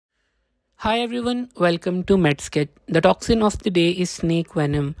Hi everyone, welcome to Sketch. The toxin of the day is snake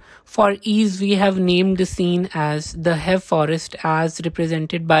venom. For ease, we have named the scene as the Hev forest as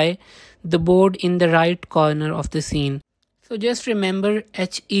represented by the board in the right corner of the scene. So just remember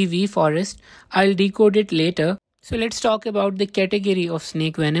HEV forest. I'll decode it later. So let's talk about the category of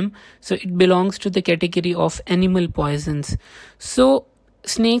snake venom. So it belongs to the category of animal poisons. So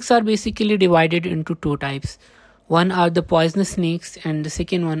snakes are basically divided into two types. One are the poisonous snakes and the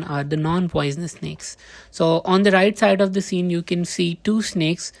second one are the non-poisonous snakes. So on the right side of the scene you can see two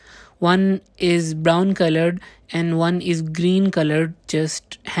snakes. One is brown colored and one is green colored,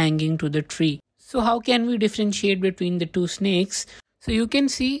 just hanging to the tree. So how can we differentiate between the two snakes? So you can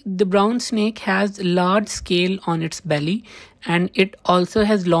see the brown snake has large scale on its belly and it also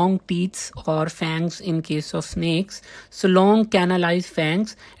has long teeth or fangs in case of snakes. So long canalized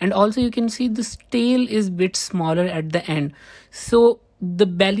fangs, and also you can see the tail is bit smaller at the end. So the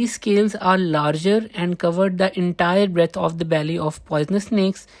belly scales are larger and cover the entire breadth of the belly of poisonous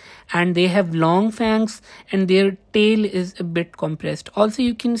snakes, and they have long fangs and their tail is a bit compressed. Also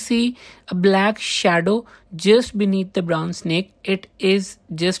you can see a black shadow just beneath the brown snake. It is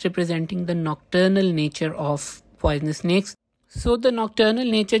just representing the nocturnal nature of poisonous snakes. So the nocturnal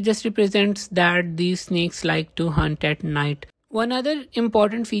nature just represents that these snakes like to hunt at night. One other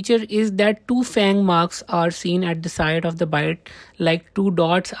important feature is that two fang marks are seen at the side of the bite, like two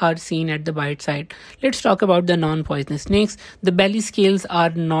dots are seen at the bite side. Let's talk about the non-poisonous snakes. The belly scales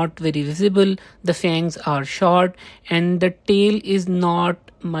are not very visible, the fangs are short, and the tail is not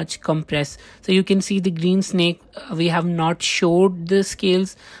much compressed. So you can see the green snake, we have not showed the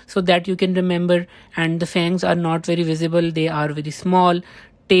scales so that you can remember, and the fangs are not very visible, they are very small.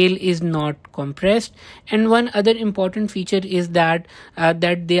 Tail is not compressed, and one other important feature is that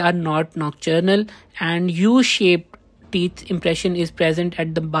they are not nocturnal, and U-shaped teeth impression is present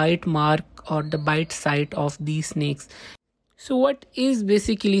at the bite mark or the bite site of these snakes. So what is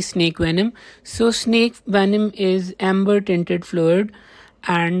basically snake venom? So snake venom is amber tinted fluid,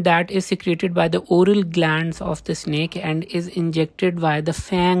 and that is secreted by the oral glands of the snake and is injected via the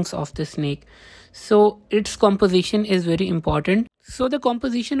fangs of the snake. So its composition is very important. So the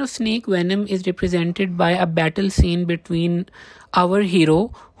composition of snake venom is represented by a battle scene between our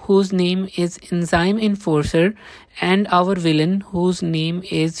hero, whose name is Enzyme Enforcer, and our villain, whose name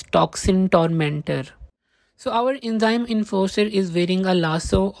is Toxin Tormentor. So our Enzyme Enforcer is wearing a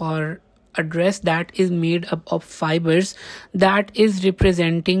lasso or a dress that is made up of fibers that is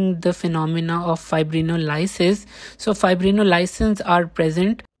representing the phenomena of fibrinolysis. So fibrinolysis are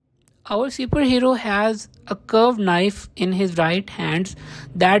present. Our superhero has a curved knife in his right hand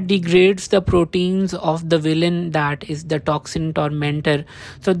that degrades the proteins of the villain, that is the Toxin Tormentor.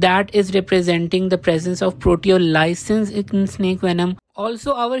 So that is representing the presence of proteolysis in snake venom.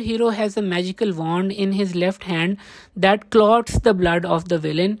 Also our hero has a magical wand in his left hand that clots the blood of the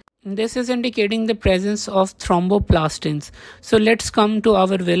villain. This is indicating the presence of thromboplastins. So let's come to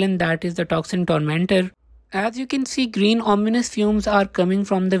our villain, that is the Toxin Tormentor. As you can see, green ominous fumes are coming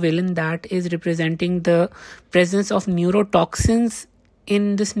from the villain, that is representing the presence of neurotoxins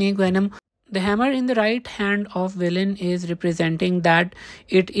in the snake venom. The hammer in the right hand of villain is representing that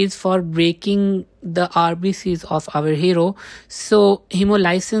it is for breaking the RBCs of our hero. So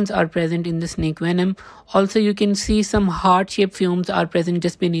hemolysis are present in the snake venom. Also you can see some heart-shaped fumes are present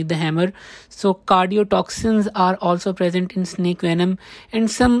just beneath the hammer. So cardiotoxins are also present in snake venom, and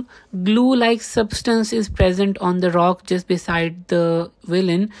some glue-like substance is present on the rock just beside the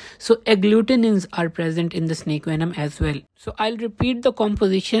villain. So agglutinins are present in the snake venom as well. So I'll repeat the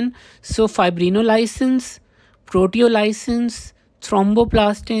composition. So fibrinolysis, proteolysis,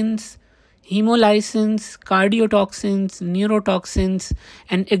 thromboplastins, hemolysis, cardiotoxins, neurotoxins,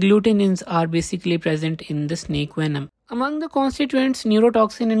 and agglutinins are basically present in the snake venom. Among the constituents,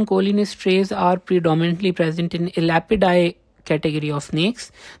 neurotoxin and cholinesterase are predominantly present in Elapidae category of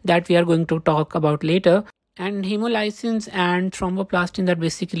snakes that we are going to talk about later. And hemolysis and thromboplastins are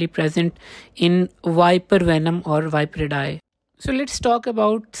basically present in viper venom or Viperidae. So let's talk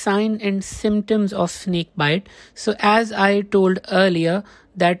about signs and symptoms of snake bite. So as I told earlier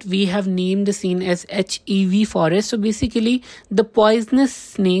that we have named the scene as HEV forest. So basically the poisonous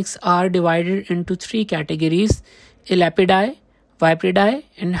snakes are divided into three categories: Elapidae, Viperidae,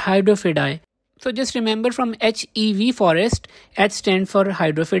 and Hydrophidae. So just remember, from HEV forest, H stands for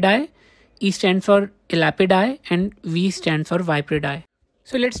Hydrophidae, E stands for Elapidae, and V stands for Viperidae.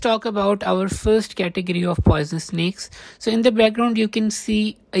 So let's talk about our first category of poisonous snakes. So in the background you can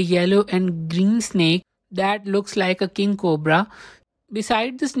see a yellow and green snake that looks like a king cobra.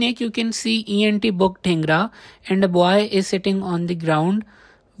 Beside the snake you can see ENT book dhingra, and a boy is sitting on the ground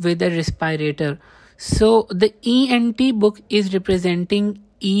with a respirator. So the ENT book is representing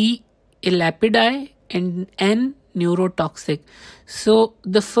E. Elapidae and N. neurotoxic. So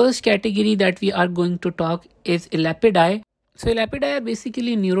the first category that we are going to talk is Elapidae. So Elapidae are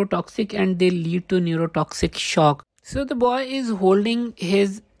basically neurotoxic and they lead to neurotoxic shock. So the boy is holding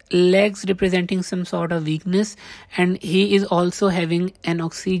his legs representing some sort of weakness, and he is also having an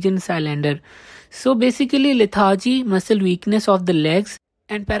oxygen cylinder. So basically lethargy, muscle weakness of the legs,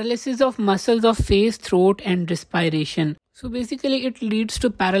 and paralysis of muscles of face, throat and respiration. So basically it leads to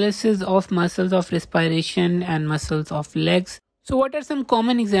paralysis of muscles of respiration and muscles of legs. So what are some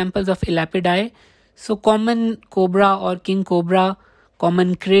common examples of Elapidae? So common cobra or king cobra,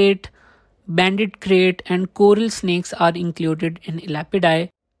 common krait, banded krait and coral snakes are included in Elapidae.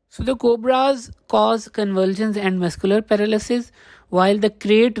 So the cobras cause convulsions and muscular paralysis, while the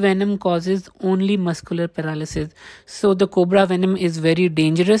krait venom causes only muscular paralysis. So the cobra venom is very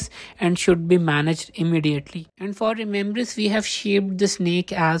dangerous and should be managed immediately. And for remembrance, we have shaped the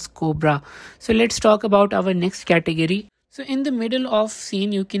snake as cobra. So let's talk about our next category. So in the middle of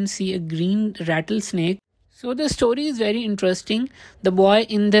scene, you can see a green rattlesnake. So the story is very interesting. The boy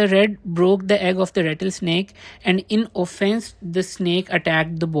in the red broke the egg of the rattlesnake, and in offense the snake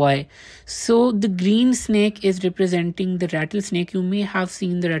attacked the boy. So the green snake is representing the rattlesnake. You may have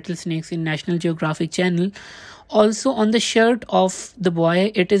seen the rattlesnakes in National Geographic channel. Also on the shirt of the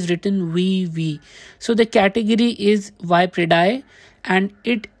boy it is written VV. So the category is Vipridae and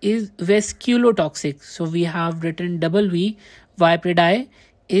it is vesculotoxic. So we have written double V. Vipridae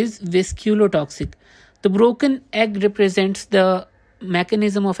is vesculotoxic. The broken egg represents the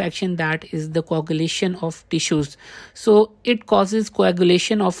mechanism of action, that is the coagulation of tissues. So it causes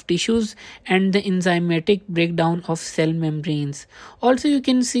coagulation of tissues and the enzymatic breakdown of cell membranes. Also you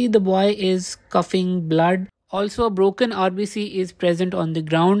can see the boy is coughing blood. Also a broken RBC is present on the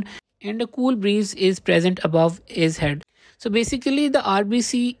ground and a cool breeze is present above his head. So basically the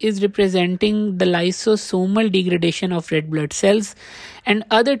RBC is representing the lysosomal degradation of red blood cells, and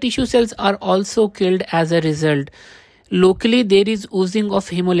other tissue cells are also killed as a result. Locally there is oozing of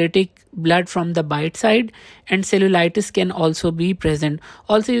hemolytic blood from the bite side, and cellulitis can also be present.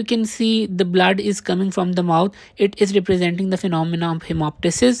 Also you can see the blood is coming from the mouth. It is representing the phenomenon of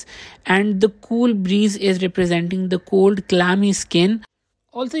hemoptysis, and the cool breeze is representing the cold clammy skin.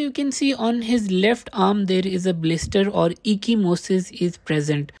 Also you can see on his left arm there is a blister or ecchymosis is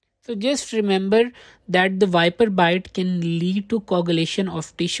present. So just remember that the viper bite can lead to coagulation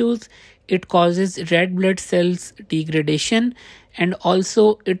of tissues. It causes red blood cells degradation, and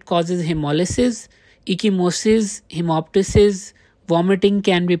also it causes hemolysis, ecchymosis, hemoptysis, vomiting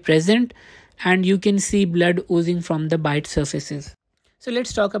can be present, and you can see blood oozing from the bite surfaces. So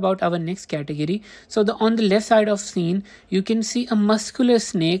let's talk about our next category. So on the left side of scene, you can see a muscular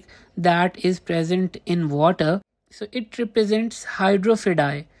snake that is present in water. So it represents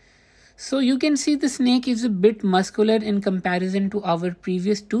Hydrophidae. So you can see the snake is a bit muscular in comparison to our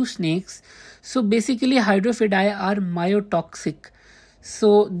previous two snakes. So basically Hydrophidae are myotoxic.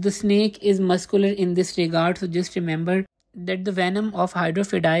 So the snake is muscular in this regard. So just remember that the venom of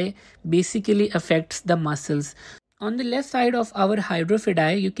Hydrophidae basically affects the muscles. On the left side of our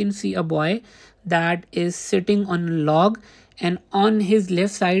Hydrophidae, you can see a boy that is sitting on a log, and on his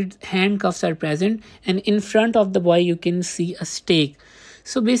left side handcuffs are present, and in front of the boy you can see a stake.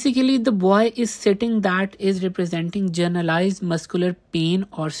 So basically the boy is sitting, that is representing generalized muscular pain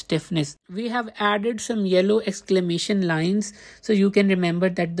or stiffness. We have added some yellow exclamation lines so you can remember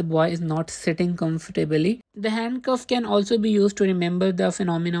that the boy is not sitting comfortably. The handcuff can also be used to remember the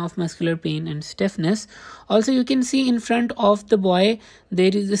phenomena of muscular pain and stiffness. Also you can see in front of the boy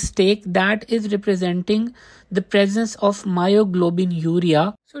there is a stake that is representing the presence of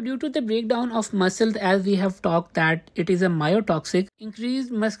myoglobinuria. So due to the breakdown of muscles, as we have talked that it is a myotoxic,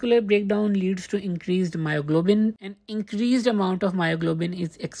 increased muscular breakdown leads to increased myoglobin, and increased amount of myoglobin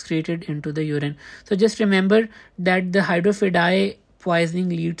is excreted into the urine. So just remember that the Hydrophidae poisoning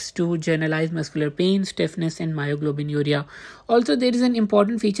leads to generalized muscular pain, stiffness and myoglobinuria. Also there is an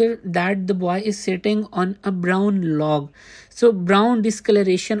important feature that the boy is sitting on a brown log. So brown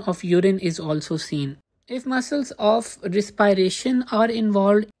discoloration of urine is also seen. If muscles of respiration are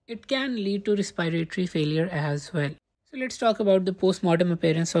involved, it can lead to respiratory failure as well. So let's talk about the post-mortem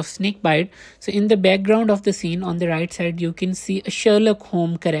appearance of snake bite. So in the background of the scene on the right side, you can see a Sherlock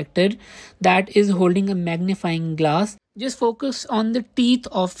Holmes character that is holding a magnifying glass. Just focus on the teeth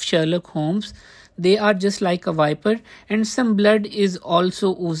of Sherlock Holmes. They are just like a viper, and some blood is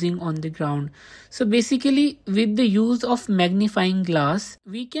also oozing on the ground. So basically, with the use of magnifying glass,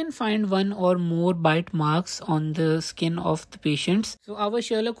 we can find one or more bite marks on the skin of the patients. So our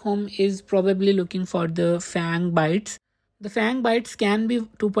Sherlock Holmes is probably looking for the fang bites. The fang bites can be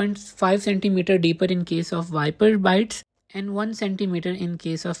 2.5 centimeter deeper in case of viper bites and 1 centimeter in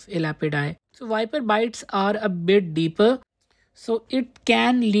case of Elapidae. So viper bites are a bit deeper, so it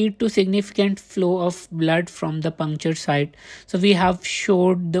can lead to significant flow of blood from the puncture site. So we have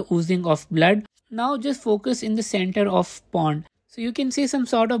showed the oozing of blood. Now just focus in the center of pond. So you can see some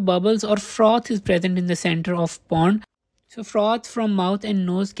sort of bubbles or froth is present in the center of pond. So froth from mouth and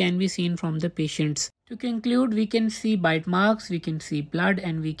nose can be seen from the patients. To conclude, we can see bite marks, we can see blood,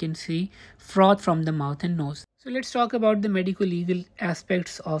 and we can see froth from the mouth and nose. So let's talk about the medical legal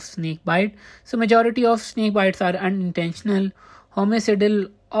aspects of snake bite. So majority of snake bites are unintentional, homicidal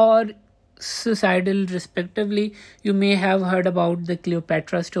or suicidal respectively. You may have heard about the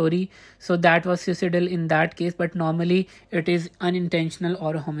Cleopatra story. So that was suicidal in that case, but normally it is unintentional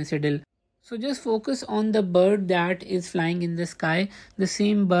or homicidal. So just focus on the bird that is flying in the sky. The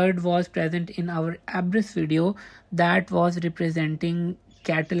same bird was present in our Abris video that was representing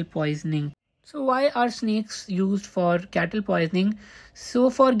cattle poisoning. So why are snakes used for cattle poisoning? So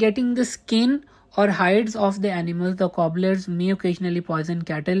for getting the skin or hides of the animals, the cobblers may occasionally poison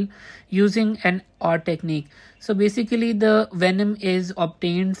cattle using an odd technique. So basically the venom is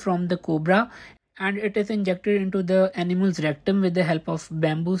obtained from the cobra and it is injected into the animal's rectum with the help of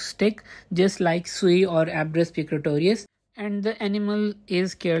bamboo stick, just like Sui or Abris picatorius, and the animal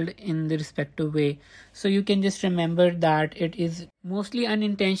is killed in the respective way. So you can just remember that it is mostly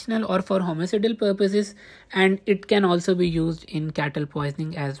unintentional or for homicidal purposes, and it can also be used in cattle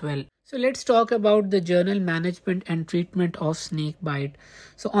poisoning as well. So let's talk about the journal management and treatment of snake bite.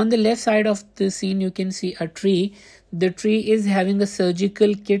 So on the left side of the scene you can see a tree. The tree is having a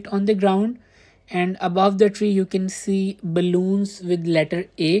surgical kit on the ground, and above the tree you can see balloons with letter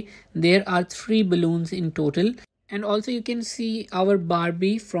A. There are 3 balloons in total. And also you can see our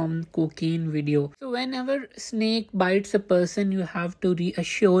Barbie from cocaine video. So whenever snake bites a person, you have to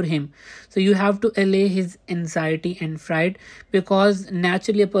reassure him. So you have to allay his anxiety and fright, because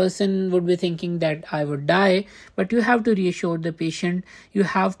naturally a person would be thinking that I would die, but you have to reassure the patient. You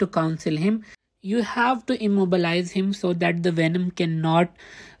have to counsel him. You have to immobilize him so that the venom cannot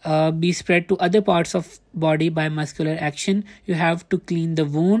be spread to other parts of body by muscular action. You have to clean the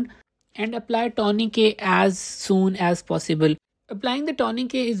wound and apply tourniquet as soon as possible. Applying the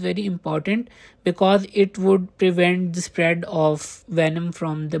tourniquet is very important because it would prevent the spread of venom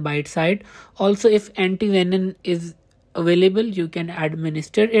from the bite site. Also, if anti-venom is available, you can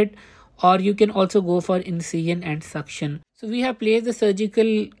administer it, or you can also go for incision and suction. So we have placed the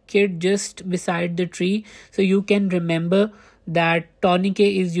surgical kit just beside the tree, so you can remember that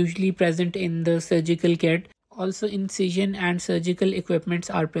tourniquet is usually present in the surgical kit. Also incision and surgical equipments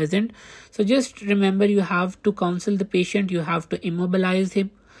are present. So just remember, you have to counsel the patient, you have to immobilize him,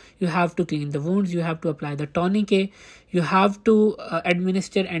 you have to clean the wounds, you have to apply the tourniquet, you have to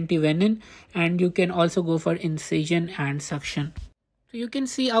administer anti-venom, and you can also go for incision and suction. So you can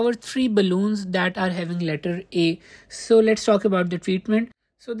see our 3 balloons that are having letter A. So let's talk about the treatment.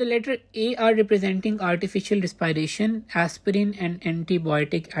 So the letter A are representing artificial respiration, aspirin and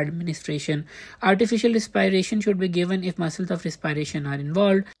antibiotic administration. Artificial respiration should be given if muscles of respiration are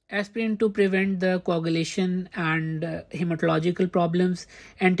involved. Aspirin to prevent the coagulation and hematological problems.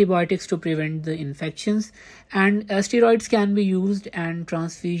 Antibiotics to prevent the infections. And steroids can be used and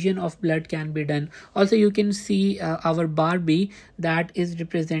transfusion of blood can be done. Also you can see our Barbie that is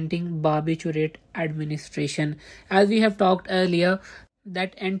representing barbiturate administration. As we have talked earlier,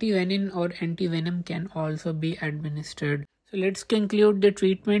 that anti-venom or anti-venom can also be administered. So let's conclude the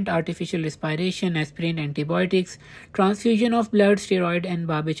treatment: artificial respiration, aspirin, antibiotics, transfusion of blood, steroid and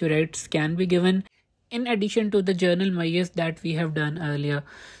barbiturates can be given, in addition to the journal measures that we have done earlier.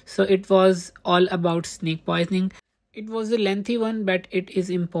 So it was all about snake poisoning. It was a lengthy one, but it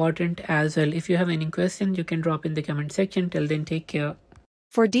is important as well. If you have any questions, you can drop in the comment section. Till then, take care.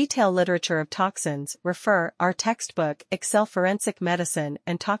 For detailed literature of toxins, refer our textbook, Excel Forensic Medicine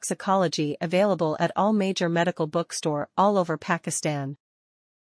and Toxicology, available at all major medical bookstore all over Pakistan.